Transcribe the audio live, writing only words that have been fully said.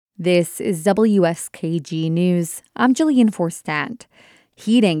This is WSKG News. I'm Jillian Forstand.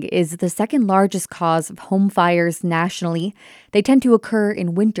 Heating is the second largest cause of home fires nationally. They tend to occur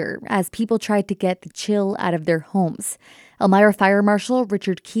in winter as people try to get the chill out of their homes. Elmira Fire Marshal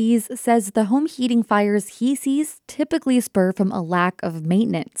Richard Keys says the home heating fires he sees typically spur from a lack of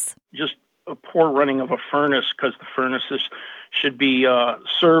maintenance. Just a poor running of a furnace because the furnaces should be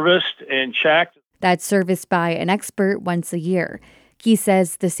serviced and checked. That's serviced by an expert once a year. He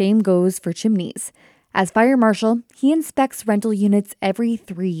says the same goes for chimneys. As fire marshal, he inspects rental units every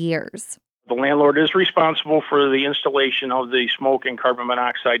 3 years. The landlord is responsible for the installation of the smoke and carbon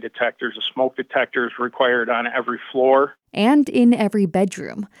monoxide detectors. A smoke detector is required on every floor and in every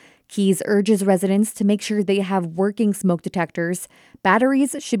bedroom. Keys urges residents to make sure they have working smoke detectors.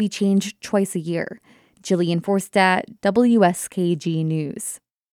 Batteries should be changed twice a year. Jillian Forstand, WSKG News.